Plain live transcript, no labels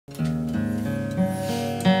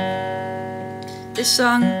This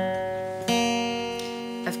song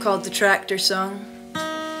I've called the Tractor Song.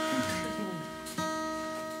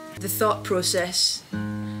 The thought process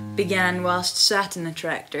began whilst sat in a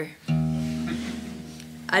tractor.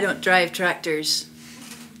 I don't drive tractors,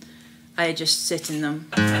 I just sit in them.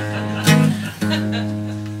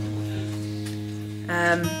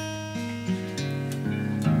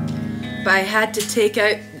 But I had to take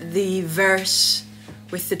out the verse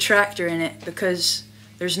with the tractor in it because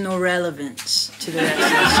there's no relevance to the rest of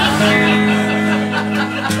the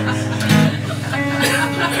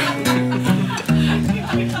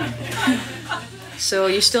song. So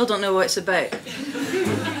you still don't know what it's about.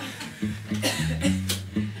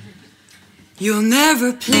 You'll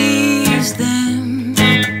never please them.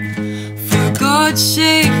 For God's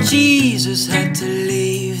sake, Jesus had to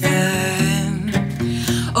leave them.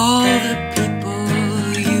 All the people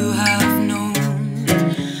you have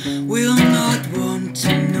known will not want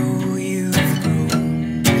to know you've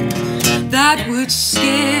grown. That would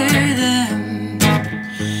scare them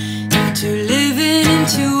into living,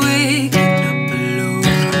 into waking up alone.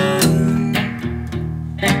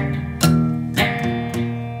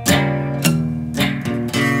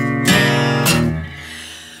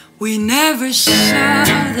 We never saw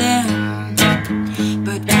them,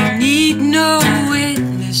 but we need no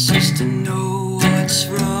witnesses to know what's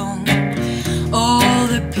wrong. All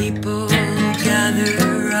the people gather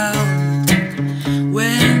round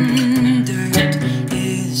when dirt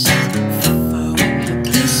is found.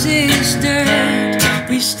 This is dirt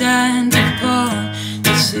we stand upon.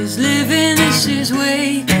 This is living, this is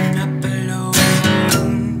waking up alone.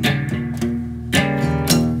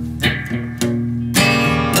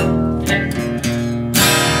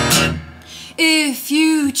 If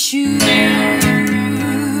you choose,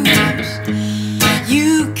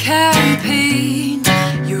 you can paint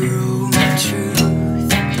your own truth,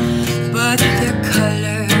 but the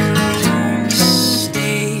color won't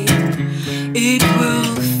stay, it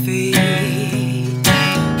will fade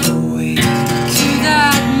away to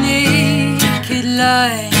that naked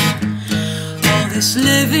line. All this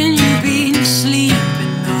living, you've been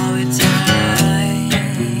sleeping all the time.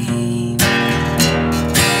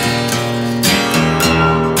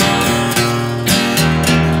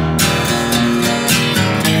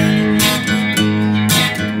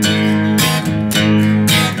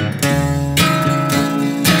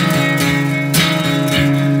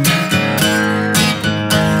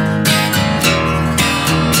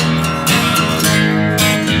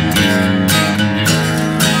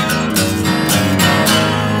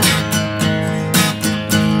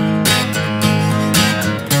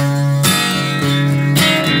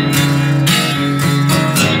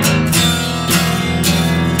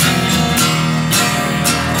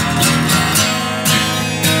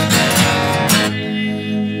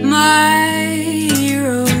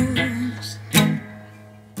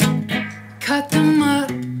 Cut them up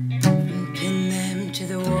and pin them to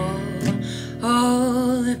the wall.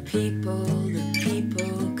 All the people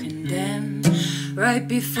condemn. Right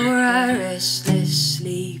before our restless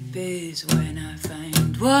sleep is when I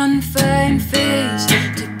find one fine face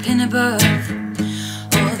to pin above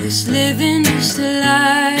all this living just to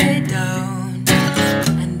lie down.